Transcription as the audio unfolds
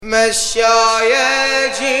مشاية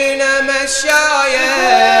جينا مشاية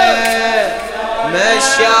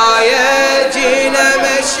مشاية جينا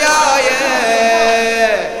مشاية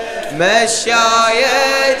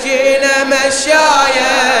مشاية جينا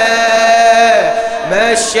مشاية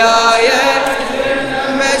مشاية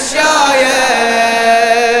مشاية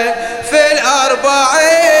في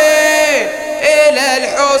الأربعين إلى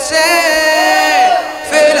الحسين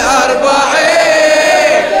في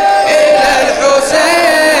الأربعين إلى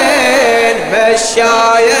الحسين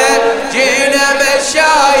مشاية جينا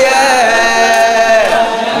مشاية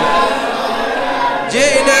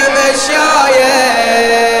جينا مشاية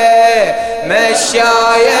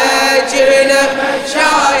مشاية جينا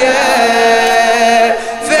مشاية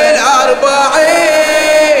في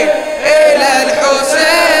الأربعين إلى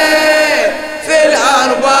الحسين في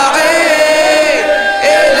الأربعين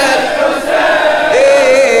إلى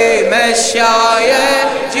الحسين مشاية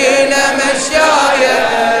جينا مشاية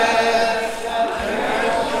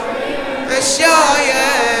مشاية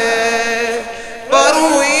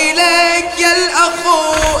بروي لك يا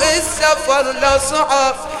الأخو السفر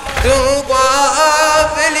لصعب تضاء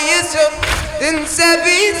باليسر تنسى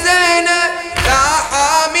بزينة لا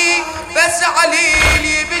حامي بس عليل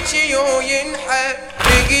يبكي وينحى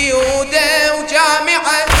بقيوده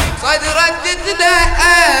وجامعة صدره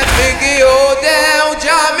تتلهب بقيوده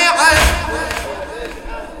وجامعة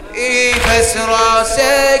بس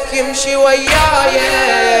راسك يمشي وياي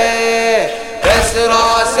بس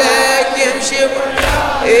راسك يمشي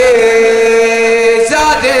وياي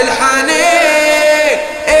زاد الحنين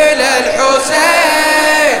إلى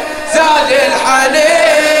الحسين زاد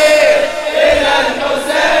الحنين إلى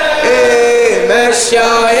الحسين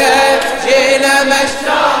مشاية جينا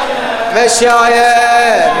مشاية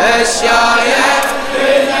مشاية مشاية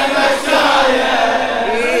جينا مشاية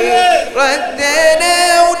ردنا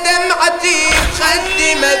ودمعتي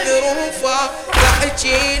بخدي مذروفة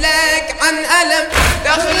بحكي لك عن ألم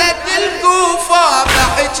دخلت الكوفة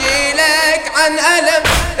بحكي لك عن ألم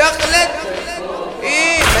دخلت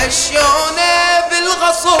مشونا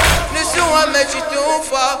بالغصب نسوى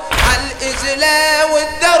مجتوفة عالإزلة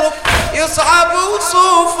والدرب يصعب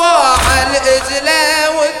وصوفة عالإزلة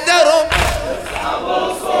والدرب يصعب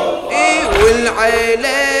وصوفة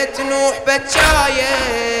والعيلة تنوح بجاية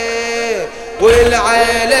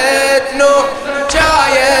والعيلة تنوح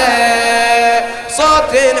بجاية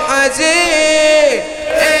صوت حزين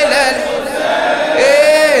إلى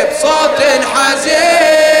الحسين بصوت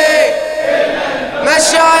حزين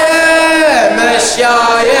مشاية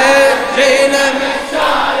مشاية جينا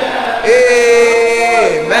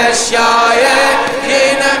مشاية مشاية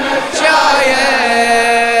جينا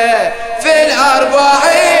مشاية في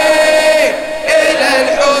الأربعين إلى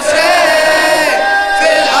الحسين في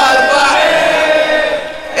الأربعين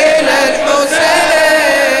إلى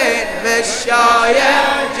الحسين مشاية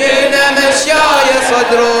جينا مشاية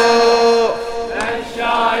صدره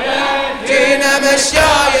مشاية جينا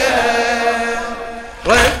مشاية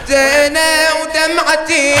ردنا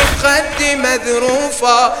ودمعتي بخدي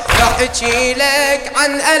مذروفة بحكي لك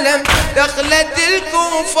عن ألم دخلت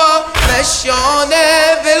الكوفة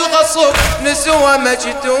مشونا بالغصب نسوى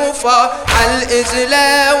مجتوفة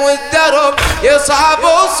عالإزلة والدرب يصعب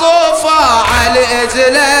وصوفة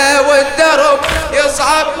عالإزلة والدرب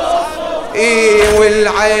يصعب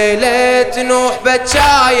والعيلة تنوح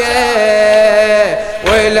بجاية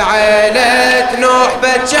والعيلة تنوح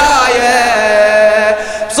بجاية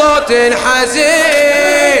صوت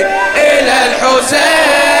حزين إلى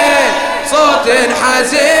الحسين صوت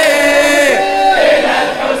حزين إلى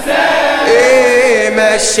الحسين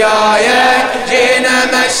مشاية جينا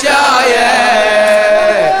مشاية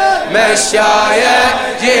مشاية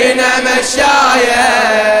جينا مشاية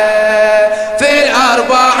في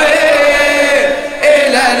الأربعين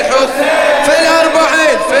إلى الحسين في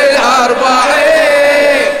الأربعين في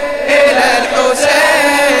الأربعين إلى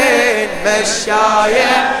الحسين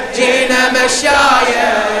مشاية جينا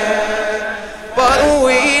مشاية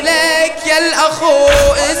بروي لك يا الأخو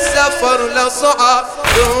السفر لصعب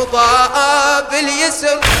تضاء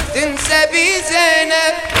باليسر تنسى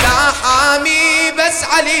بزينب لا حامي بس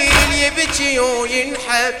عليل يبكي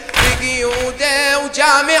وينحب بقيوده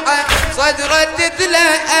وجامعة صدره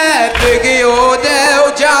تتلهب بقيوده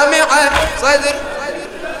وجامعة صدر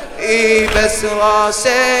بس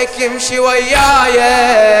راسك يمشي وياي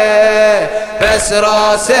بس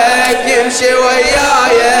راسك يمشي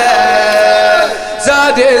وياي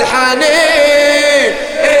زاد الحنين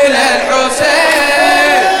إلى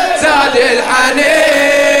الحسين زاد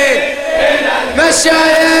الحنين إلى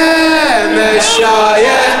مشاية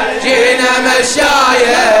مشاية جينا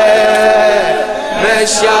مشاية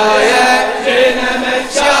مشاية جينا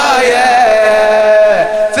مشاية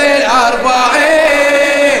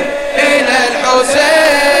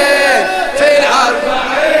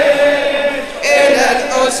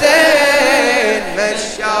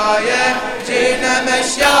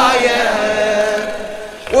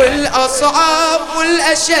والأصعب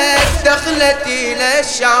والأشد دخلت إلى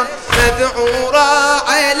الشام، مذعورة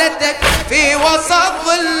عيلتك في وسط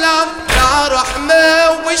ظلام، لا رحمة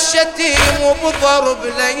والشتيم وبضرب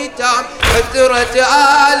الأيتام، عترة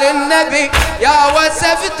آل النبي يا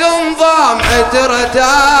وسف تنظام، عترة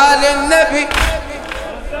آل النبي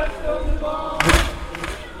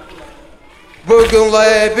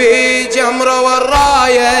بقلبي جمرة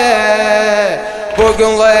والراية،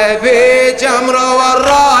 بقلبي جمرة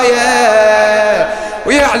والراية،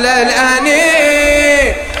 ويعلى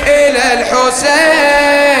الأنين إلى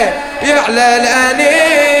الحسين، يعلى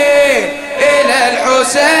الأنين إلى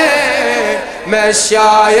الحسين،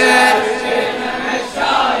 مشاية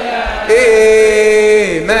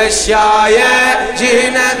مشاية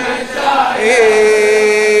جينا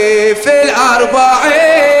في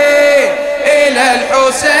الأربعين إلى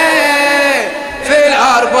الحسين، في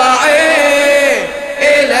الأربعين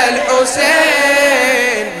إلى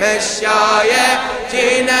الحسين، مشاية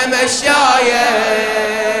جينا مشاية،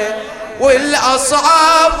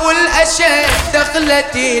 والأصعب والأشد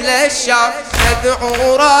دخلت إلى الشام،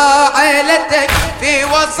 مذعورة عيلتك في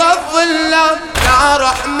وسط ظلام، لا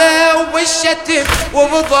رحمة والشتم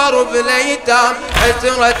وبضرب الأيتام،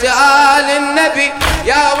 عترة آل النبي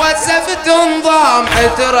يا وسف تنظام،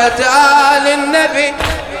 عترة آل النبي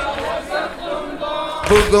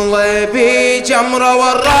بقلبي جمرة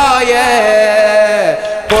والراية،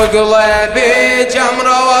 بقلبي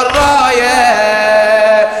جمرة والراية،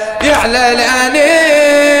 يعلى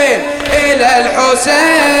الأنين إلى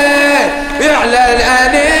الحسين، يعلى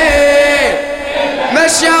الأنين،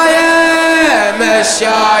 مشاية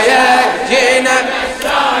مشاية جينا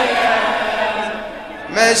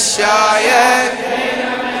مشاية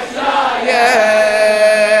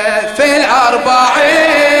في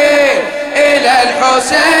الأربعين إلى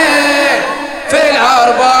الحسين، في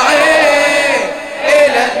الأربعين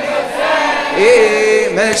إلى الحسين،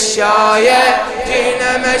 مشاية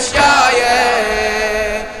جينا مشاية،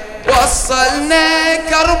 وصلنا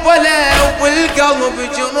كربلاء والقلب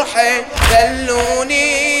جرحين،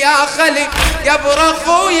 دلوني يا خلي قبر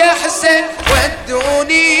اخويا حسين،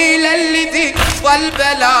 ودوني للذي ظل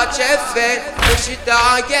بلا جفين،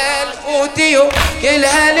 مشتاق الخوتيو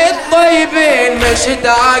كلها للطيبين،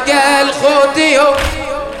 مشتاق الخوتيو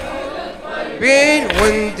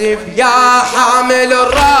وندب يا حامل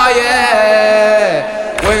الراية،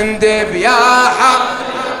 وندب يا حامل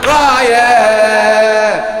الراية،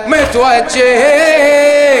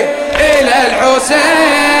 متوجهين إلى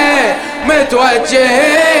الحسين،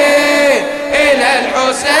 متوجهين إلى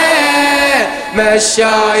الحسين،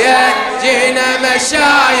 مشاية جينا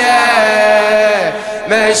مشاية،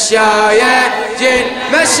 مشاية جينا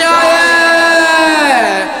مشاية،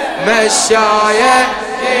 مشاية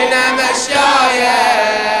جينا مشاية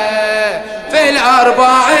في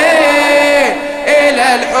الأربعين إلى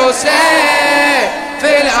الحسين،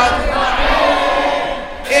 في الأربعين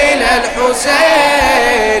إلى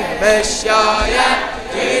الحسين، مشاية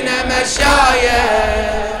جينا مشاية،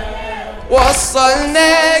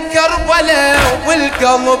 وصلنا كربلاء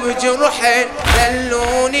والقلب جرحين،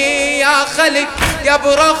 دلوني يا خلي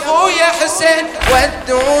قبر اخويا حسين،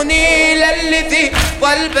 ودوني للذي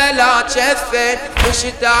ظل بلا جفين،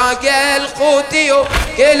 مشتاق الخوتيو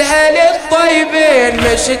كلها للطيبين،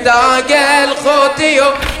 مشتاق الخوتيو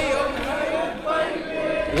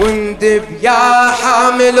وندب يا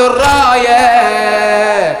حامل الراية،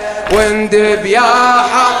 وندب يا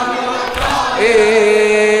حامل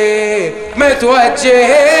الراية،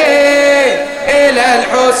 متوجهين إلى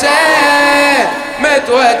الحسين،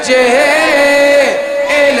 متوجهين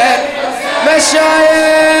إلى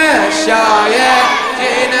مشاية، مشاية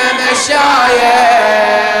جينا مشاية،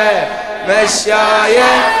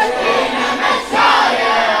 مشاية